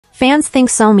Fans think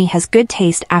Somi has good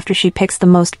taste after she picks the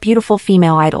most beautiful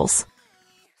female idols.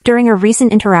 During a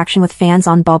recent interaction with fans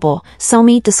on Bubble,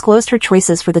 Somi disclosed her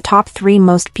choices for the top 3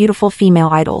 most beautiful female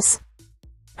idols.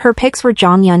 Her picks were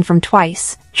Jeongyeon from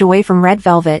Twice, Joy from Red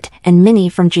Velvet, and Minnie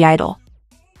from Gidle.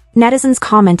 Netizens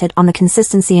commented on the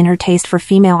consistency in her taste for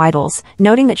female idols,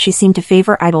 noting that she seemed to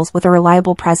favor idols with a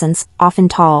reliable presence, often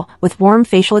tall, with warm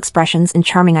facial expressions and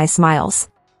charming eye smiles.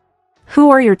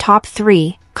 Who are your top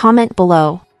 3? Comment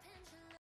below.